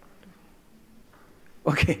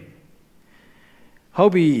okay ဟု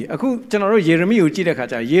တ်ပြီအခုကျွန်တော်တို့ယေရမိကိုကြည့်တဲ့ခါ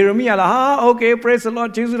ကျယေရမိကလာဟာ okay praise the lord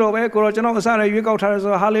ကျေးဇူးတော်ပဲကိုတော့ကျွန်တော်အစရရွေးကောက်ထားတယ်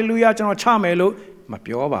ဆို hallelujah ကျွန်တော်ချမယ်လို့မ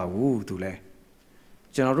ပြောပါဘူးသူလဲ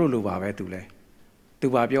ကျွန်တော်တို့လိုပါပဲသူလဲသူ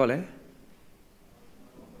ဘာပြောလဲ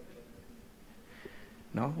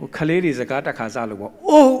နော်ဟိုခလေးတွေစကားတစ်ခါစလို့ပေါ့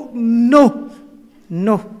oh no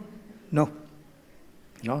no no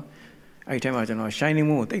နော်အဲ့ဒီထဲမှာကျွန်တော် shining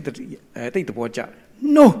moon ကိုတိတ်သဘောကျ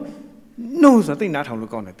no no ဆိုတိတ်နားထောင်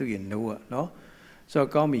လို့ကောင်းတယ်သူရဲ့ no อ่ะနော်ဆိုတော့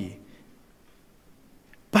ကောင်းပြီ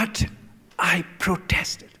but I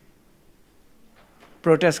protested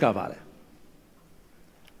protest ကပါလေ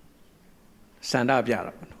စန္ဒပြ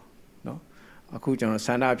တာပေါ့နော်အခုကျွန်တော်စ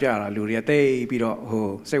န္ဒပြတာလူတွေကတိတ်ပြီးတော့ဟို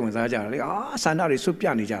စိတ်ဝင်စားကြတာလေစန္ဒတွေစွတ်ပြ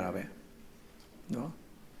နေကြတာပဲနော်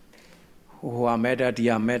ဟိုဟာမက်တာဒီ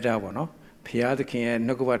ဟာမက်တာပေါ့နော်ဘုရားသခင်ရဲ့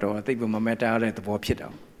နှုတ်ကပတ်တော်သိပ်မမက်တာတဲ့သဘောဖြစ်တာ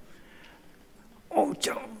။အိုး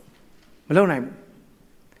ကြောင့်မလုံနိုင်ဘူး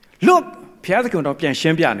။ Look ဘုရားသခင်တော့ပြန်ရှ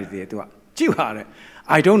င်းပြနေသေးတယ်သူကကြည့်ပါတဲ့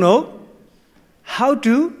I don't know how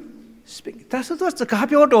to speak ဒါဆိုတော့စကား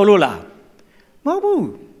ပြောတော်လို့လားမဟုတ်ဘူး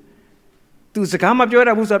။ तू စကားမပြောတ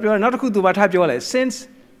တ်ဘူးဆိုတော့ပြောတယ်နောက်တစ်ခု तू ဘာထားပြောလဲ since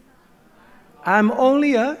I'm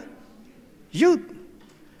only a youth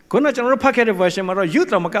ခုနကကျွန်တော်တို့ဖတ်ခဲ့တဲ့ version မှာတော့ youth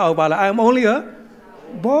တော့မကောက်အောင်ပါလား I'm only a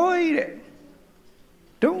boy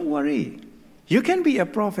don't worry you can be a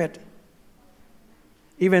prophet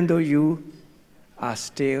even though you are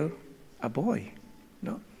still a boy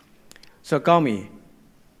no so ကောင်းပြီ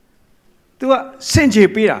तू ကစင်ကြေ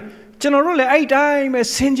ပေးတာကျွန်တော်တို့လည်းအဲ့တိုင်းပဲ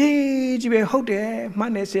စင်ကြေကြီးပဲဟုတ်တယ်မှ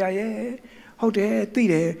တ်နေဆရာရဲ့ဟုတ်တယ်သိ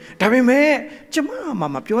တယ်ဒါပေမဲ့ကျမ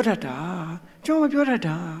မပြောတတ်တာကျွန်တော်မပြောတတ်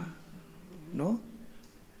တာနော်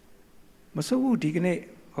မစိုးဘူးဒီကနေ့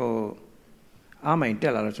ဟိုအားမိုင်တ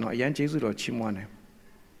က်လာတော့ကျွန်တော်အရန်ကျေးဇူးတော်ချီးမွမ်းတယ်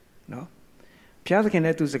နော်ဘုရားသခင်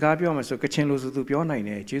နဲ့သူစကားပြောမှဆိုကချင်လို့ဆိုသူပြောနိုင်တ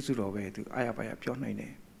ယ်ကျေးဇူးတော်ပဲသူအားရပါရပြောနိုင်တ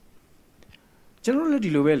ယ်ကျွန်တော်တို့လည်းဒီ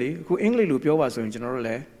လိုပဲလေအခုအင်္ဂလိပ်လိုပြောပါဆိုရင်ကျွန်တော်တို့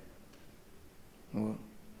လည်း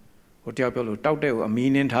ဟိုတယောက်ပြောလို့တောက်တဲ့ကိုအ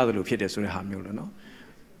မီးနှင်းထားသလိုဖြစ်တယ်ဆိုတဲ့ဟာမျိုးလို့နော်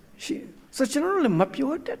ရှိဆိုကျွန်တော်တို့လည်းမ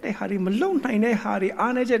ပြောတတ်တဲ့ဟာတွေမလုံနိုင်တဲ့ဟာတွေ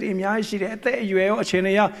အားနည်းချက်တွေအများကြီးရှိတယ်အသက်အရွယ်ရောအခြေအ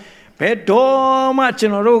နေရောဘယ်တော့မှကျွ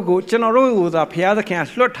န်တော်တို့ကိုသာဘုရားသခင်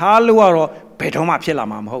ကလွတ်ထားလို့ကတော့ဘယ်တော့မှဖြစ်လာ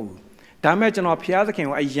မှာမဟုတ်ဘူးဒါမဲ့ကျွန်တော်ဘုရားသခင်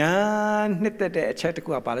ကိုအယံနှစ်သက်တဲ့အချက်တစ်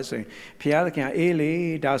ခုကပါလဲဆိုရင်ဘုရားသခင်ကအေးလေ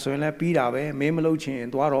ဒါဆိုရင်လည်းပြီးတာပဲမင်းမလုပ်ချင်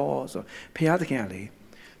သွားတော့ဆိုဘုရားသခင်ကလေ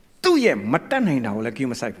သူ့ရဲ့မတတ်နိုင်တာကိုလည်းကိ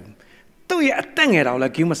မဆိုင်ဘူးသူ့ရဲ့အတက်ငယ်တာကိုလ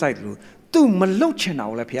ည်းကိမဆိုင်ဘူးသူ့မလုပ်ချင်တာ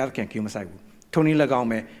ကိုလည်းဘုရားသခင်ကိမဆိုင်ဘူးထုံနည်း၎င်း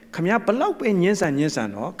ပဲခမရဘလောက်ပဲညှင်းဆန်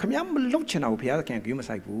တော့ခမရမလုပ်ချင်တာကိုဘုရားသခင်ကိမ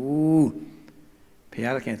ဆိုင်ဘူးဘု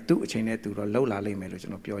ရားသခင်သူ့အချိန်နဲ့သူတော့လှုပ်လာလိမ့်မယ်လို့ကျွ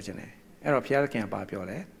န်တော်ပြောချင်တယ်အဲ့တော့ဘုရားသခင်ကဘာပြော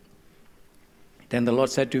လဲ Then the Lord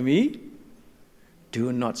said to me do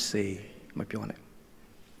not say မပြောနဲ့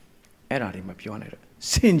အဲ့ဒါတွေမပြောနဲ့တော့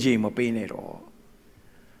စင်ကြေမပေးနဲ့တော့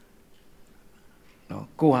နော်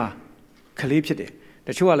ကိုဟာခ clip it.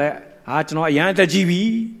 The Chuala, I don't know, Yanta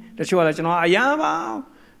GB, the Chuala, Ayama,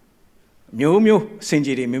 Mumu,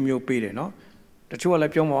 Sinjiri, Mumu Pede, no? The Chuala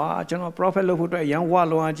Piomo, General Prophet Lofu, young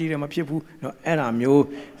Walloanji, my people, no, Era Mu,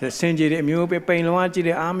 the Sinjiri, Mu, Pain Loanji, the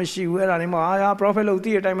Amishi, where I Prophet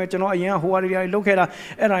Loti, I met no young who I look at,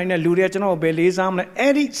 and I know Luria, Belizam,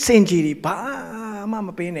 Eddie Sinjiri, Pa,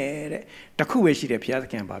 Mamma Pene, the Kuishi, the Piazza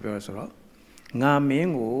Camp, Babio,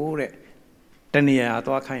 Namingo, Tania,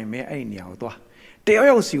 Toaka, me, Ainia. They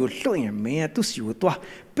also showing a man to see what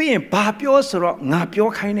being Babios or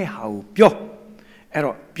Napio kind of how Pio.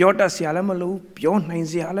 Ero, Pio da Sialamalo, Pio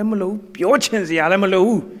Nancy Alamalo, Pio Chenzi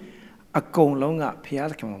Alamalo. A cone long up,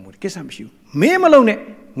 Piazza Camp would kiss some shoe. Me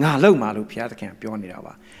Malone, Nalo Malu, Piazza Camp,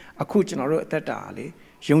 Pionava. A coach and a road that dali,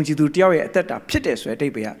 Yonji do Diary at that pites where they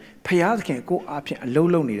bear. Piazza can go up and low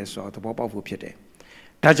lonely the sort of Bob of Piete.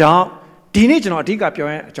 Taja, teenage not dig up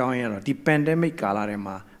your giant, the pandemic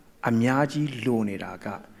galarema. Amyaji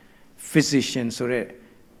Luniraga, physician, so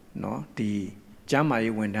no, the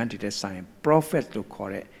Jamai went down to the sign, prophet to call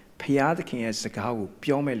it, Piad King as the cow,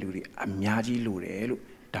 Piome Luri, Amyaji Lure,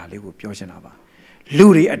 Dalibu Piosanava.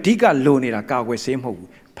 Luri, a diga Luniraga, with same ho,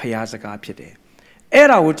 Piazzaga Pite.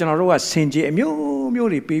 Era would general Sinji,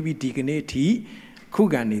 Muri baby dignity,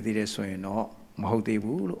 Kugani did so no, Mahode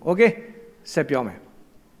wool, okay, Sepiome.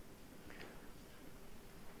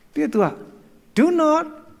 Do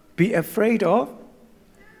not be afraid of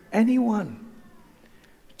anyone.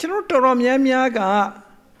 General Toromyamiaga,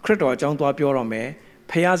 Credo, John to Piorome,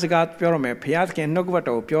 Piazzaga Piorome, Piazzagan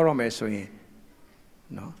Nogato, Piorome, so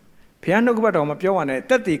no. Piano Gato, Pione,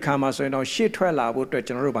 30 Kama, so no shit 12 would to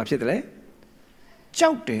General Baptile.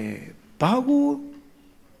 Joute, Bagu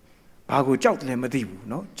Joutle Madibu,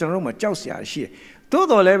 no, General Majausia, she.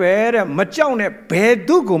 Todo leve, Majaune,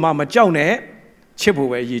 Peduguma Majaune,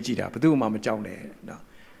 Chipuwe Yijida, Peduma Majaune, no.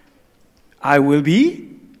 I will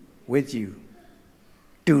be with you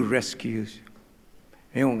to rescue you.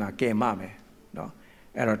 Yunga ke mame, no.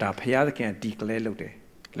 Erota Piazza can declare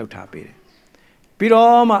Lotape.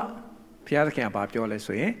 Piroma Piazza can babioles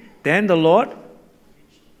way. Then the Lord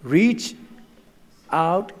reached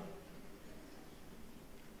out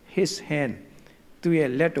his hand to a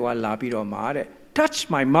letter la piro mare. Touch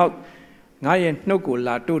my mouth. Ngayen no go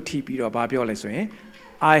la to tipiro babioles way.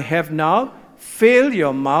 I have now fill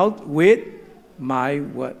your mouth with my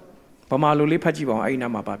word. Pamaluli Pajibon, I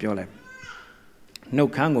nama babiole. No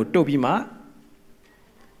kango tobima.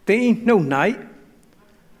 There ain't no night.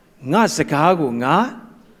 Nga Sakago, nga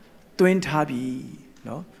twin tabi.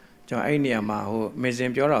 No? John Ainia Maho,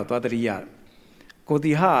 Mezem Piora, Tadria. Go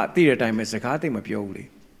the heart, theatre time is a carte mapioli.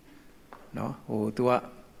 No? O to a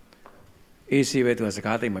AC way to a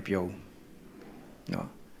Sakate mapio. No?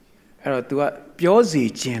 Error to a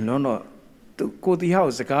Piozi Chin, no. Go the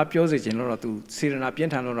house, the car Piozi in order to sit in a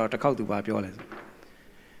piantano or to call to Babioles.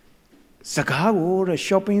 Sakago, the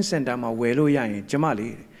shopping center, my Welo Yang,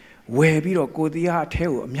 Jamali, where be or go the art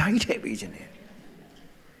tell, Miate vision.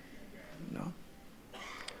 No.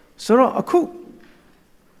 So a cook.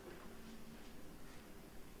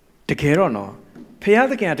 The Kerono,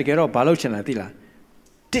 Piazza can to get up Balochana Dilla.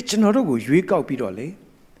 Did Genogo, you go Pidole?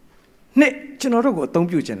 Ne, Genogo,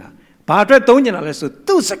 don't you, Jenna. Padre Donjana, so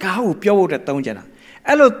two Sakau, Pio the Donjana.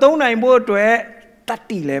 Hello, don't I more to a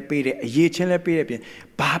 30 lepid, a ye chenlepid,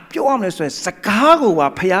 Babiones,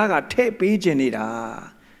 Sakago, Piaga, tape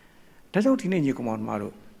genida. That's not in you come on,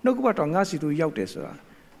 Maru. No go on Nasi to Yautesa.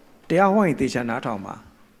 They are going to Chanatoma.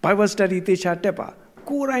 Bible study teacher Depa.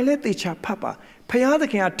 Go I let teacher Papa. Piada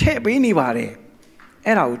can tape anybody.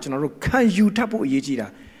 And out, can you tapu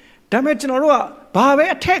Yejida? Damage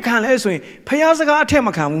Babe take an lesson. Piazzaga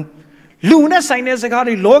Temacam. Luna sinus a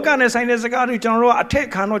gari, Logan sinus a gari, General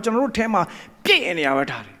attack or General Tema, be any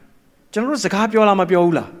avatar. General Zacapiola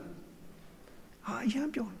Mabiola. Ah,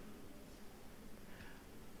 Yambio.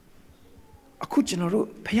 A cuchinaro,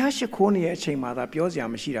 Piasha Cornia Chamada, Piozia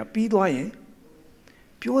Machida, Pidoye,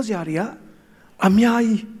 Pioziaria,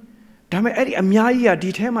 Amiai, Dame Eddie Amiai,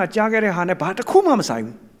 Ditema, Jagger, Hana, but a Kumam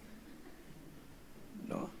sign.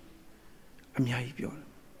 No, Amiai Pio.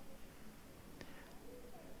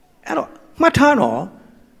 Hello, Matano,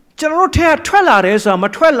 General Tea 12 hours or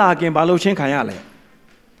Matwella game Balochin Kayale.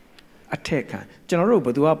 A taker, General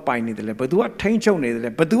Badua Pine the Badua Tancho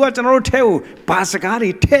needle, Badua General Teo,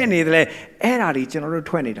 Basagari 10 needle, Erari General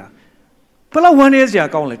 20. But one is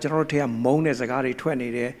Yakon, General Tea Mon as a Gari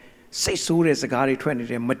 20 there, Sesur as a Gari 20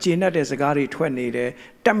 there, Machina as a Gari 20 there,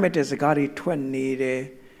 Dammit as a Gari 20 there,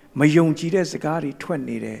 Mayonji as a Gari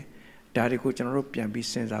 20 there, Darico General Pian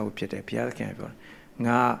sends out Pieta Pierre Campbell.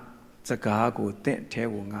 Nga Zagago, then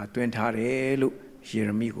Tewu, Nga, Twentare, look, ယေရ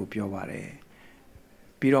မိကိုပြောပါတယ်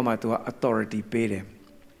ပြီးတော့မှသူက authority ပေးတယ်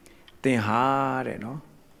သင်ဟာတဲ့နော်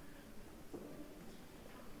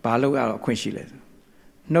ဘာလို့ရတော့အခွင့်ရှိလဲ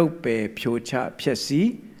နှုတ်ပယ်ဖြိုချဖျက်ဆီး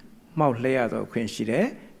မှောက်လှဲရတော့အခွင့်ရှိတယ်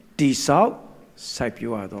တိဆောက်စိုက်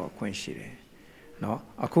ပျိုးရတော့အခွင့်ရှိတယ်နော်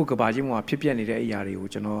အခုကဘာကြီးမှာဖြစ်ပျက်နေတဲ့အရာတွေကို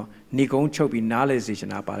ကျွန်တော်ဏိကုံးချုပ်ပြီးနားလည်စေချ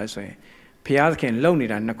င်တာပါလဲဆိုရင်ဘုရားသခင်လုံနေ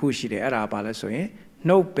တာနှစ်ခုရှိတယ်အဲ့ဒါပါလဲဆိုရင်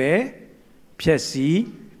နှုတ်ပယ်ဖျက်ဆီး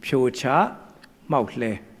ဖြိုချမှောက်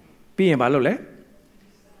လှဲပြီးရင်ဘာလုပ်လဲ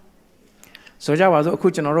ဆိုကြပါစို့အခု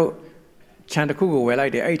ကျွန်တော်တို့ခြံတစ်ခုကိုဝယ်လို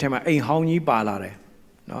က်တယ်အဲ့ဒီထဲမှာအိမ်ဟောင်းကြီးပါလာတယ်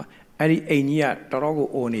နော်အဲ့ဒီအိမ်ကြီးကတော်တော်ကို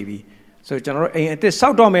အိုနေပြီဆိုကျွန်တော်တို့အိမ်အစ်စ်စော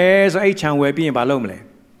က်တော့မယ်ဆိုအဲ့ခြံဝယ်ပြီးရင်ဘာလုပ်မလဲ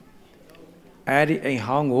အဲ့ဒီအိမ်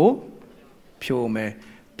ဟောင်းကိုဖြိုမယ်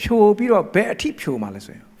ဖြိုပြီးတော့ဘယ်အထိဖြိုမှာလဲ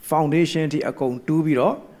ဆိုရင် foundation အထိအကုန်တူးပြီး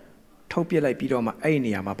တော့ထုတ်ပြစ်လိုက်ပြီးတော့မှအဲ့ဒီ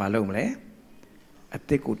နေရာမှာဘာလုပ်မလဲအစ်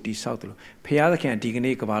စ်ကိုတိဆောက်တယ်လို့ဖခင်သခင်ဒီက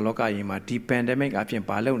နေ့ကမ္ဘာလောကကြီးမှာဒီ pandemic အပြင်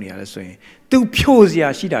ဘာလုပ်နေရလဲဆိုရင်သူဖြိုစရာ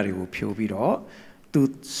ရှိတာတွေကိုဖြိုပြီးတော့သူ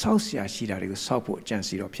ဆောက်စရာရှိတာတွေကိုဆောက်ဖို့အကြံ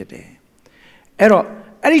စီတော့ဖြစ်တယ်အဲ့တော့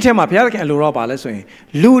အဲ့ဒီထဲမှာဘုရားသခင်အလိုတော်ပါလဲဆိုရင်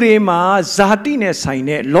လူတွေမှာဇာတိနဲ့ဆိုင်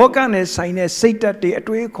တဲ့လောကနဲ့ဆိုင်တဲ့စိတ်ဓာတ်တွေအ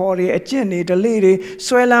တွေးခေါ်တွေအကျင့်တွေဓလေ့တွေ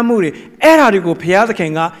ဆွဲလန်းမှုတွေအဲ့ဓာတွေကိုဘုရားသခ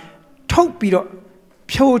င်ကထုတ်ပြီးတော့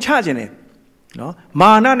ဖြိုချခြင်းတယ်နော်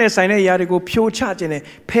မာနနဲ့ဆိုင်တဲ့အရာတွေကိုဖြိုချခြင်းတယ်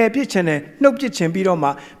ဖယ်ပစ်ခြင်းတယ်နှုတ်ပစ်ခြင်းပြီးတော့မှ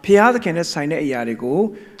ဘုရားသခင်နဲ့ဆိုင်တဲ့အရာတွေကို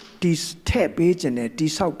တီထည့်ပေးခြင်းတယ်တီ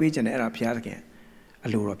ဆောက်ပေးခြင်းတယ်အဲ့ဒါဘုရားသခင်အ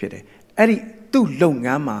လိုတော်ဖြစ်တယ်အဲ့ဒီသူ့လုပ်င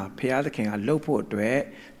န်းမှာဘုရားသခင်ကလုပ်ဖို့အတွက်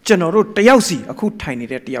ကျွန်တော်တို့တယောက်စီအခုထိုင်နေ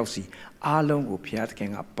တဲ့တယောက်စီအားလုံးကိုဘုရားသခင်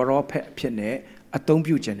ကပရောဖက်အဖြစ်နဲ့အသုံး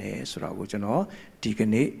ပြုခြင်းတယ်ဆိုတော့ကိုကျွန်တော်ဒီက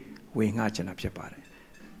နေ့ဝေငှချင်တာဖြစ်ပါတယ်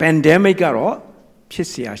pandemic ကတော့ဖြစ်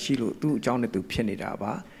เสียရှိလို့သူ့အကြောင်းနဲ့သူဖြစ်နေတာ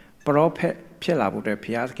ပါပရောဖက်ဖြစ်လာဖို့အတွက်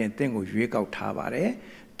ဘုရားသခင်တင့်ကိုရွေးကောက်ထားပါတယ်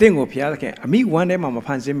တင့်ကိုဘုရားသခင်အမိဝမ်းထဲမှာမဖ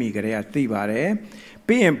န်ဆင်းမိကြတဲ့ကသိပါတယ်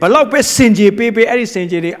ပြီးရင်ဘလောက်ပဲစင်ကြေပေးအဲ့ဒီစင်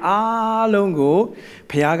ကြေတွေအားလုံးကို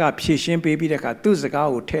ဘုရားကဖြည့်ရှင်းပေးပြီးတဲ့အခါသူ့စကား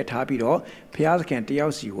ကိုထည့်ထားပြီးတော့ဘုရားသခင်တယော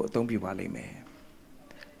က်စီကိုအသုံးပြုပါလိမ့်မယ်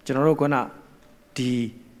ကျွန်တော်တို့ကဒီ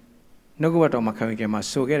နှုတ်ကပတ်တော်မှာခံယူကြမှာ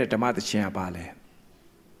ဆိုခဲ့တဲ့ဓမ္မသခြင်းကပါလဲ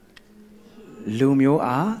လူမျိုး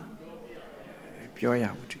အားပြောရ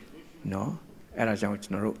မှုနော်အဲ့ဒါကြောင့်ကျွ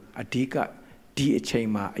န်တော်တို့အဓိကဒီအချိန်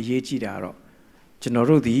မှာအရေးကြီးတာတော့ကျွန်တော်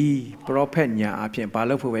တို့ဒီ prophet ညာအဖြစ်ဘာ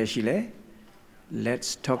လုပ်ဖို့ပဲရှိလဲLet's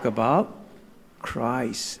talk about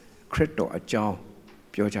Christ ခရစ်တော်အကြောင်း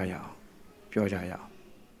ပြောကြရအောင်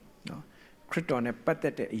နော်ခရစ်တော်နဲ့ပတ်သ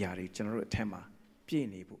က်တဲ့အရာတွေကျွန်တော်တို့အထက်မှာပြည့်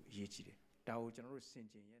နေဖို့အရေးကြီးတယ်ဒါကိုကျွန်တော်တို့စင်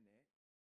ကြင်ရ